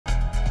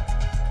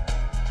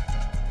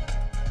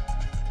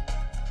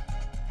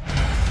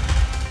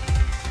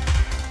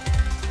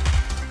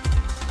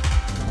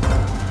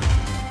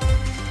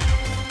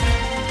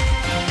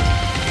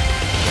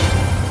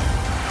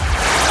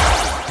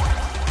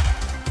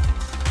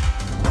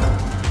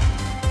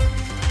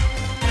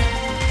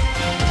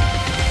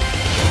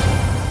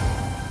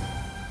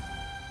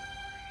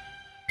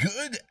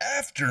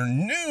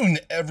afternoon,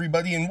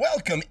 everybody, and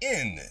welcome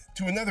in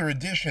to another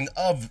edition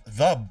of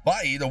The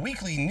Byte, a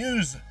weekly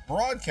news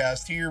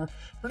broadcast here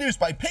produced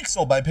by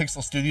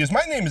Pixel Studios.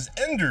 My name is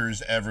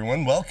Enderz,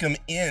 everyone. Welcome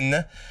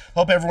in.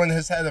 Hope everyone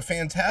has had a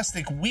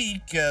fantastic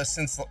week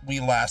since we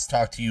last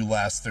talked to you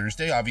last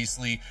Thursday.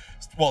 Obviously,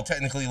 well,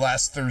 technically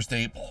last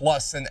Thursday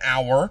plus an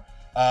hour.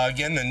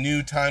 Again, the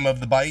new time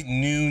of The Byte,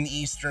 noon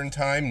Eastern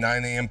time,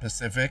 9 a.m.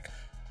 Pacific.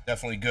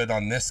 Definitely good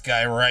on this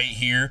guy right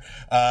here.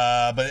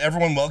 But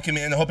everyone, welcome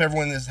in. I hope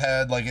everyone has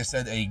had, like I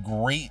said, a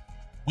great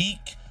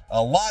week.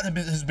 A lot of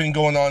it has been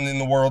going on in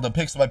the world of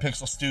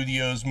Pixel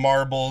Studios,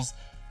 marbles,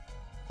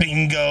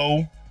 bingo.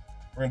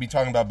 We're going to be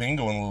talking about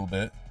bingo in a little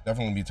bit.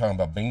 Definitely be talking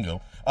about bingo.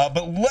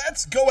 But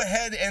let's go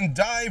ahead and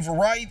dive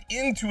right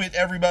into it,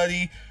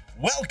 everybody.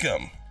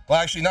 Welcome. Well,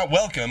 actually, not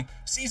welcome.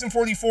 Season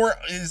 44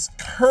 is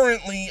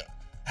currently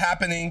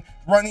happening,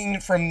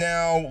 running from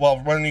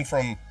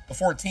the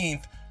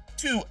 14th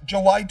to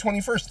July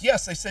 21st.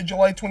 Yes, I said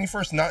July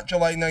 21st, not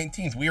July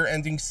 19th. We are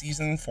ending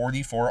season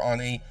 44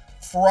 on a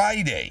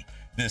Friday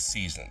this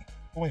season.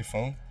 Go away,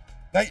 phone.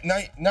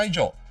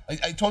 Nigel,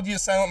 I told you to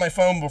silence my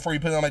phone before you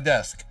put it on my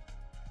desk.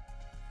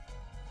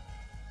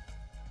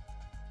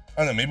 I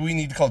don't know, maybe we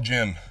need to call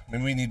Jim.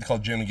 Maybe we need to call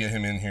Jim and get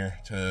him in here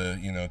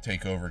to,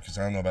 take over, because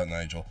I don't know about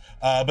Nigel.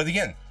 But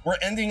again, we're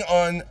ending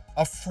on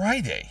a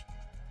Friday,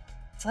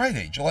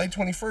 July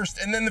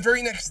 21st. And then the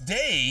very next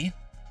day,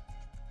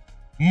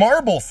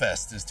 Marble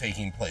Fest is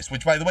taking place,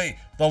 which, by the way,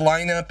 the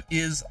lineup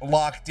is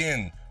locked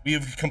in. We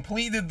have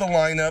completed the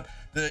lineup.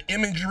 The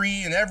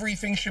imagery and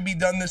everything should be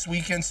done this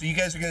weekend, so you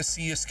guys are going to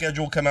see a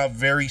schedule come out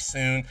very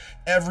soon.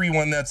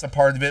 Everyone that's a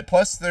part of it.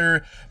 Plus,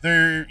 I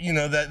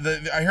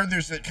heard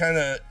there's a kind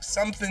of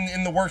something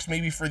in the works,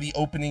 maybe for the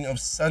opening of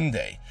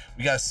Sunday.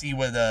 We got to see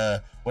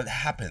what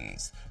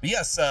happens. But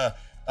yes,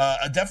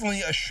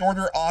 definitely a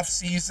shorter off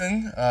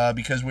season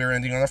because we're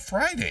ending on a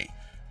Friday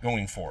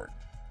going forward.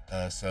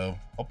 So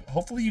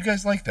hopefully you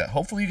guys like that.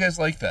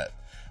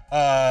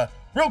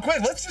 Real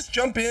quick, let's just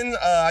jump in.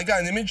 I got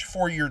an image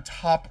for your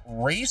top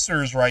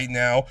racers right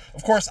now.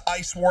 Of course,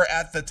 I swore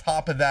at the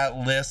top of that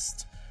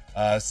list.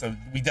 So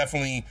we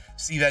definitely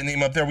see that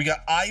name up there. We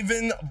got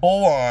Ivan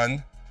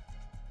Bolon.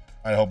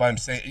 I hope I'm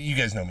saying, you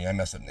guys know me, I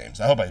mess up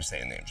names. I hope I'm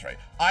saying names right.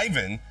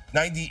 Ivan,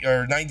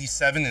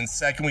 97 in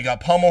second. We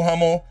got Pummel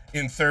Hummel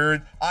in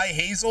third.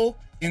 Hazel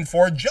in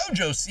fourth.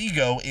 Jojo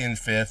Seago in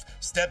fifth.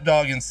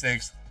 Stepdog in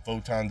sixth.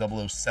 Photon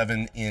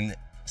 007 in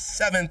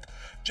 7th,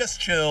 Just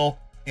Chill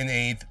in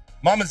 8th,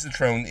 Mama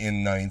Citrone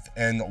in 9th,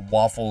 and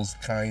Waffles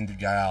Kind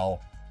Gal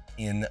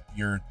in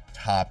your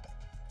top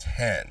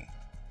 10.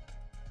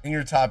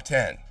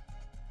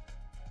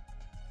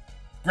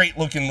 Great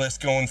looking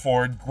list going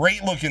forward.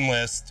 Great looking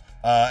list.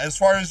 As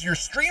far as your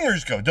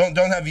streamers go, don't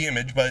have the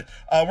image, but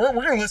we're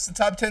going to list the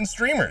top 10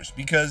 streamers,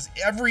 because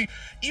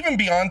even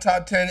beyond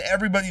top 10,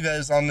 everybody that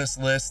is on this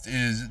list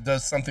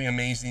does something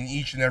amazing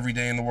each and every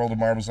day in the world of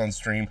marbles on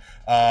stream.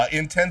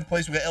 In 10th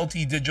place, we got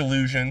LT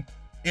Digilusion.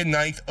 In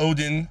 9th,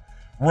 Odin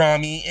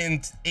Rami.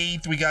 In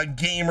 8th, we got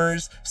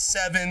Gamers.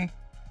 7,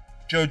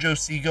 Jojo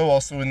Seago,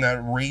 also in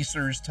that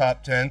Racers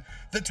top 10.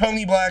 The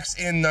Tony Blacks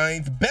in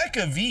 9th.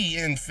 Becca V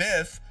in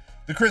 5th.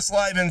 The Chris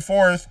Live in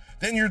 4th.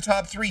 Then your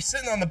top 3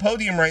 sitting on the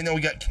podium right now.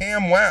 We got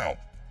Cam Wow,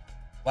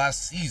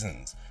 last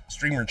season's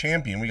streamer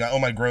champion. We got Oh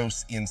My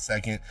Gross in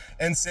 2nd,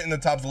 and sitting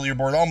at the top of the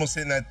leaderboard, almost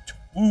hitting that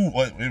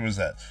what was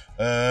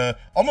that?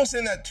 Almost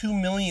hitting that 2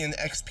 million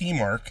XP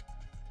mark.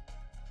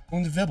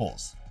 Going to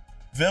Vibbles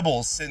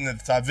sitting at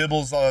the top.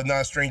 Vibbles,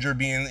 not a stranger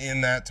being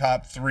in that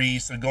top 3,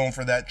 so going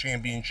for that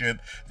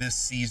championship this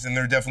season.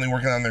 They're definitely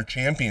working on their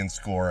champion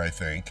score, I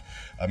think.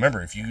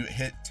 Remember, if you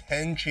hit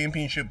 10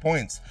 championship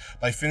points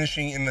by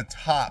finishing in the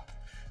top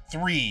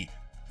 3,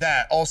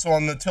 that also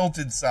on the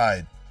tilted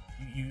side,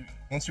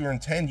 once you earn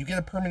 10, you get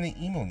a permanent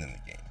emote in the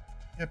game.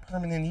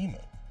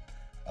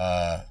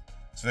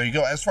 So there you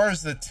go. As far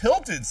as the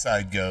tilted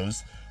side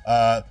goes,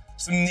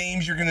 some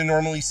names you're going to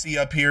normally see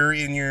up here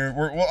in your,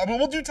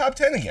 we'll do top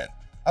 10 again.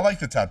 I like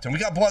the top 10. We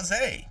got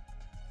Blase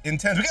in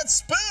 10th. We got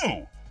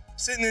Spoo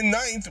sitting in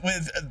 9th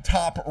with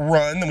Top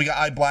Run. Then we got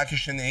I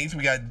Blackish in 8th.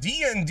 We got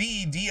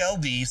DND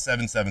DLD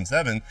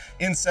 777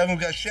 in 7th. We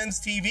got Shen's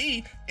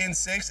TV in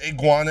 6th.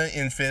 Iguana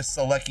in 5th.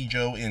 Selecki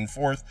Joe in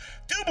 4th.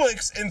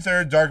 Dublix in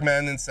 3rd.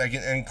 Darkman in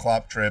 2nd. And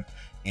Clop Trip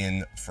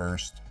in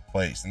 1st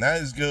place. And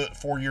that is good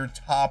for your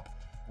top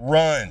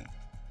run.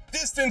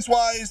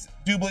 Distance-wise,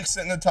 Dublix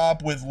sitting at the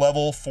top with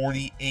level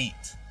 48.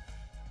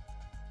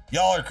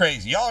 Y'all are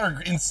crazy. Y'all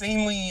are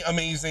insanely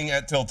amazing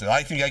at Tilted.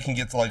 I think I can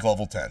get to like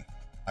level 10.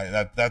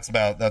 That's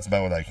about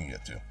what I can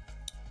get to.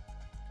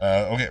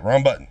 Okay,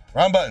 wrong button.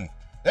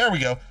 There we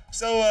go.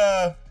 So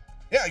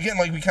yeah, again,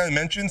 like we kind of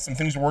mentioned, some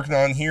things we're working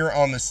on here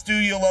on the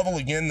studio level.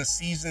 Again, the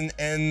season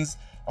ends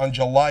on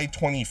July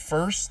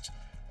 21st.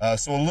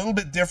 So a little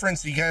bit different.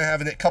 So you kind of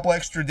have a couple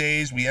extra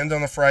days. We end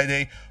on a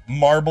Friday.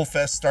 Marble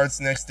Fest starts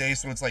the next day.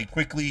 So it's like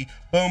quickly,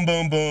 boom,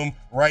 boom, boom,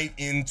 right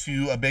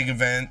into a big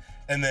event.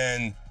 And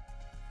then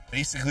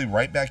basically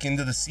right back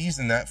into the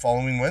season that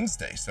following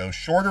Wednesday. So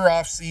shorter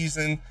off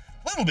season,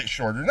 A little bit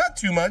shorter, not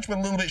too much, but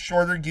a little bit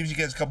shorter. Gives you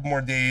guys a couple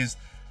more days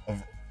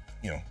of,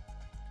 you know,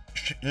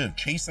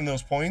 chasing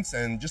those points,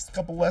 and just a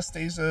couple less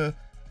days of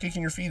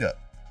kicking your feet up.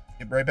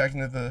 Get right back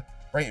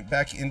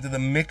into the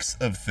mix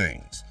of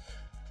things.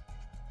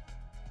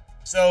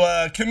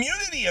 So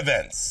community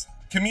events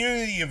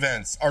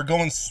are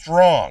going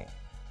strong.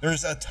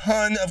 There's a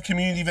ton of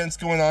community events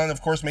going on.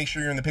 Of course, make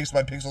sure you're in the Pixel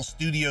by Pixel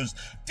Studios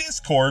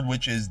Discord,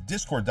 which is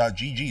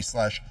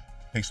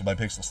discord.gg/Pixel by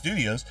Pixel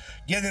Studios.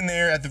 Get in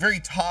there. At the very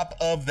top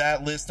of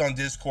that list on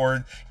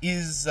Discord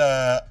is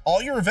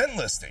all your event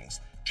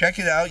listings. Check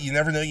it out. You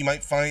never know. You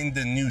might find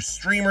a new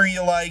streamer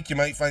you like. You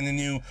might find a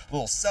new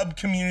little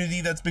sub-community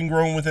that's been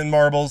growing within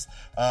Marbles.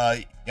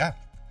 Yeah,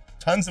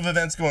 tons of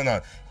events going on.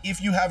 If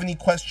you have any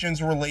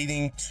questions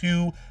relating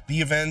to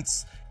the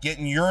events,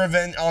 getting your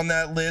event on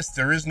that list,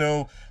 there is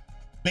no,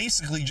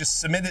 basically just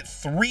submit it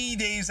 3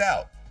 days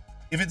out.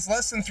 If it's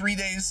less than 3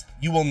 days,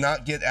 you will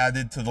not get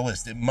added to the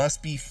list. It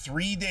must be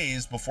 3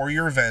 days before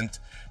your event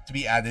to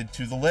be added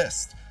to the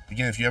list.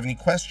 Again, if you have any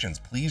questions,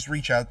 please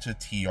reach out to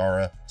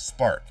Tiara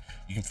Spark.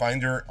 You can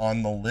find her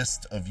on the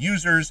list of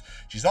users.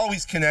 She's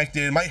always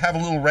connected. Might have a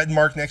little red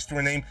mark next to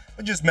her name,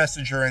 but just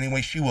message her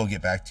anyway. She will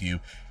get back to you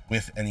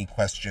with any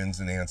questions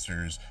and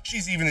answers.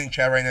 She's even in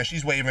chat right now.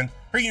 She's waving.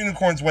 Her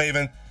unicorn's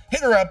waving. Hit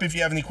her up if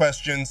you have any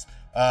questions,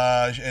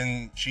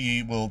 and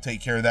she will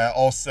take care of that.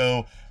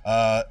 Also,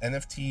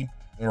 NFT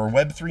or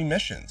Web3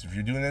 missions, if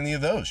you're doing any of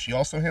those, she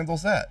also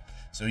handles that.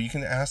 So you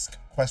can ask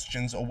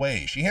questions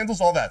away. She handles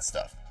all that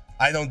stuff.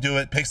 I don't do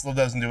it. Pixel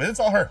doesn't do it. It's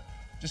all her.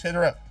 Just hit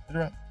her up. Hit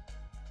her up.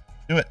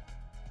 Do it.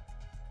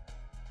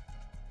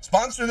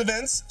 Sponsored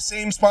events,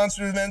 same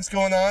sponsored events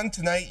going on.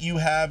 Tonight you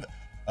have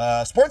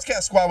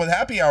Sportscast Squad with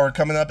Happy Hour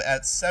coming up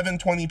at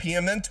 7:20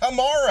 p.m. Then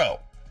tomorrow,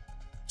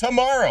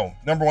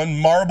 number one,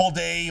 Marble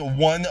Day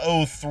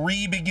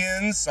 103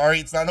 begins. Sorry,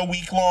 it's not a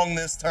week long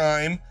this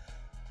time.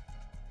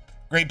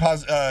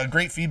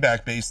 Great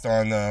feedback based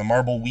on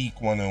Marble Week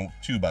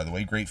 102, by the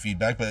way. Great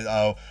feedback.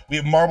 But we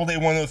have Marble Day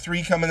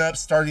 103 coming up,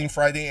 starting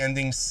Friday,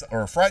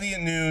 Friday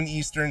at noon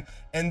Eastern,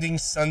 ending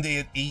Sunday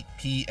at 8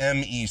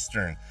 p.m.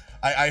 Eastern.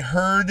 I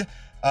heard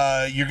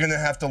you're gonna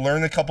have to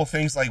learn a couple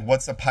things, like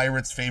what's a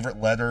pirate's favorite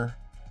letter,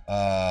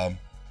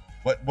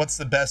 what's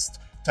the best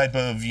type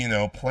of, you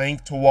know,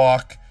 plank to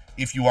walk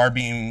if you are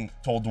being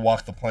told to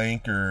walk the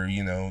plank, or,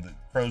 you know, the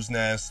crow's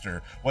nest,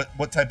 or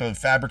what type of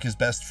fabric is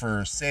best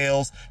for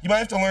sails. You might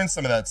have to learn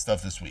some of that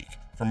stuff this week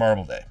for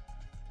Marble Day.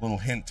 A little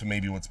hint to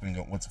maybe what's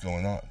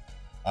going on.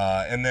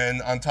 And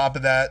then on top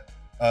of that,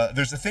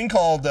 there's a thing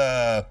called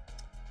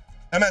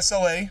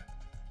MSLA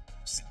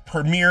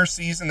premiere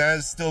season that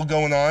is still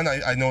going on.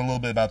 I know a little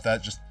bit about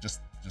that, just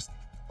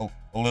a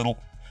little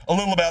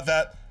about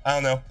that. I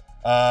don't know.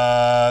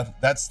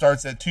 That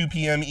starts at 2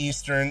 p.m.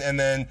 Eastern, and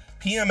then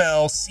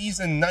PML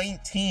season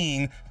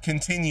 19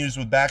 continues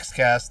with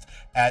Baxcast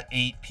at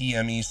 8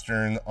 p.m.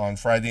 Eastern on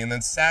Friday, and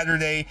then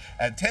Saturday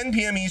at 10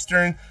 p.m.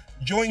 Eastern,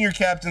 join your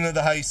captain of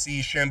the high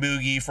seas,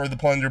 Shambugi, for the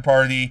plunder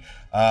party,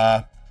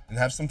 and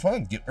have some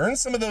fun. Earn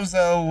some of those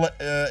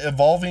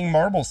evolving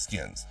marble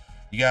skins.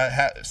 You got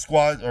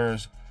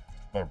Sportscast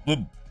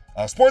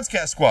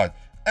Squad,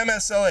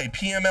 MSLA,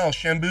 PML,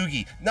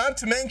 Shambugi, not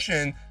to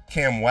mention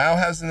Cam Wow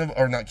has Cam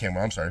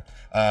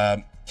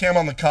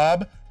on the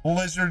Cob,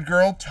 Blizzard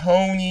Girl,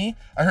 Tony.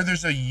 I heard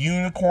there's a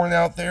unicorn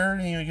out there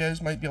you guys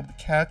might be able to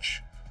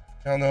catch.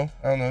 I don't know.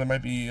 There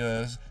might be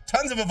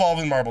tons of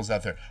evolving marbles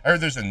out there. I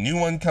heard there's a new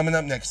one coming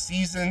up next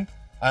season.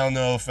 I don't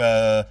know if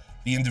the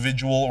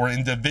individual or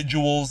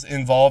individuals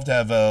involved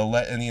have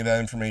let any of that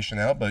information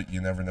out, but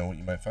you never know what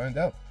you might find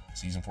out.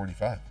 Season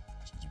 45.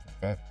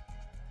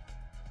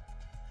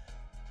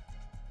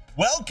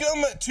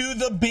 Welcome to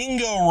the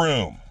Bingo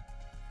Room.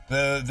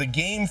 The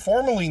game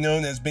formerly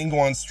known as Bingo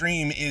on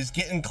Stream is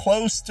getting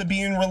close to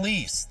being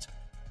released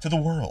to the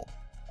world.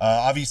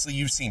 Obviously,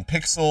 you've seen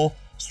Pixel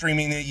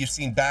streaming it. You've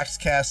seen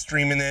Baxcast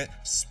streaming it.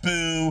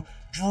 Spoo,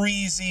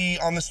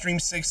 Dreezy on the Stream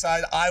 6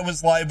 side. I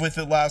was live with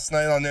it last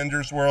night on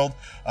Enderz World.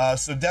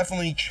 So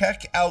definitely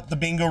check out the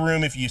Bingo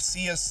Room. If you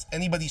see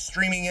anybody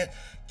streaming it,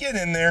 get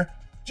in there.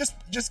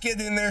 Just get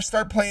in there.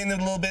 Start playing it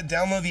a little bit.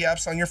 Download the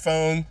apps on your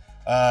phone,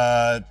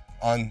 on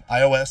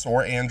iOS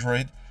or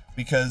Android.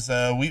 Because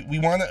we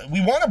want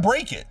to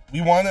break it. We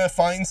want to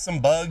find some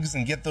bugs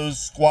and get those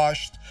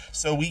squashed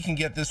so we can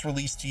get this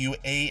released to you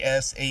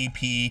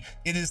ASAP.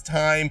 It is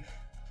time.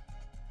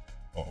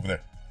 Oh, over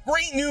there.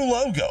 Great new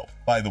logo,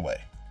 by the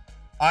way.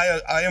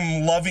 I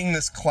am loving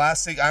this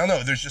classic. I don't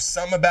know. There's just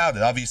something about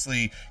it.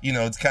 Obviously, you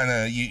know, it's kind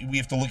of, we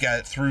have to look at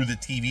it through the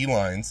TV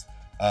lines,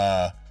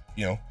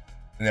 you know,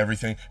 and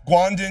everything.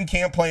 Guandon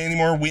can't play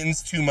anymore.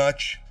 Wins too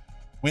much.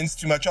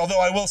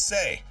 Although I will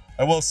say,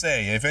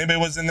 if anybody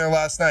was in there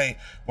last night,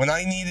 when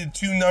I needed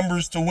 2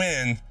 numbers to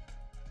win,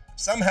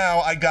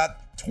 somehow I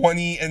got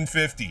 20 and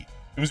 50.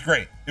 It was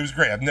great.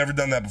 I've never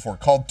done that before.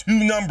 Called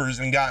 2 numbers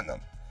and gotten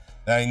them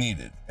that I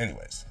needed.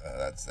 Anyways,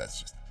 that's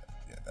just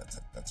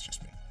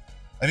me.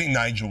 I think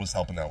Nigel was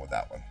helping out with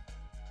that one.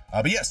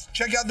 But yes,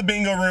 check out the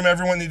bingo room,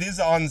 everyone. It is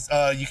on,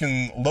 you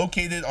can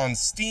locate it on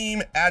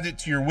Steam, add it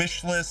to your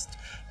wish list.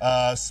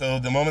 So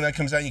the moment that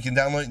comes out, you can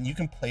download it and you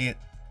can play it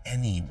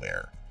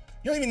anywhere.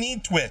 You don't even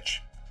need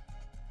Twitch.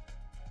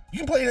 You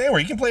can play it anywhere.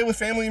 You can play it with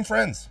family and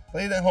friends.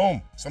 Play it at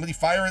home. Somebody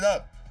fire it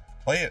up.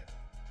 Play it.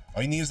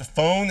 All you need is a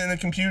phone and a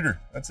computer.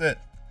 That's it.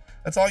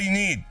 That's all you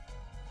need.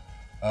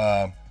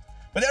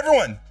 But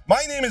everyone,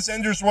 my name is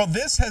Enderz World.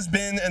 This has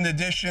been an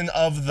edition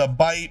of The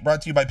Byte,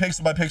 brought to you by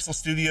Pixel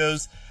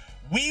Studios.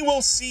 We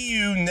will see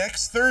you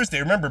next Thursday.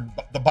 Remember,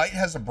 The Byte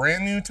has a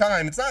brand new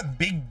time. It's not a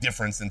big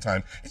difference in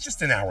time. It's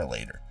just an hour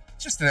later.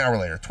 It's just an hour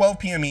later. 12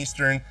 p.m.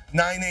 Eastern,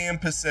 9 a.m.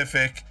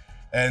 Pacific.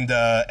 And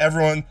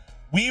everyone,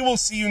 we will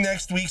see you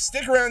next week.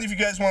 Stick around if you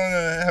guys want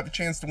to have a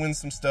chance to win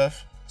some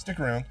stuff. Stick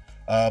around.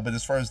 But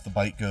as far as The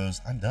Byte goes,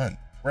 I'm done.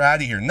 We're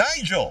out of here.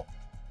 Nigel,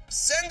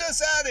 send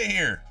us out of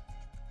here.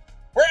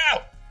 We're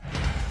out.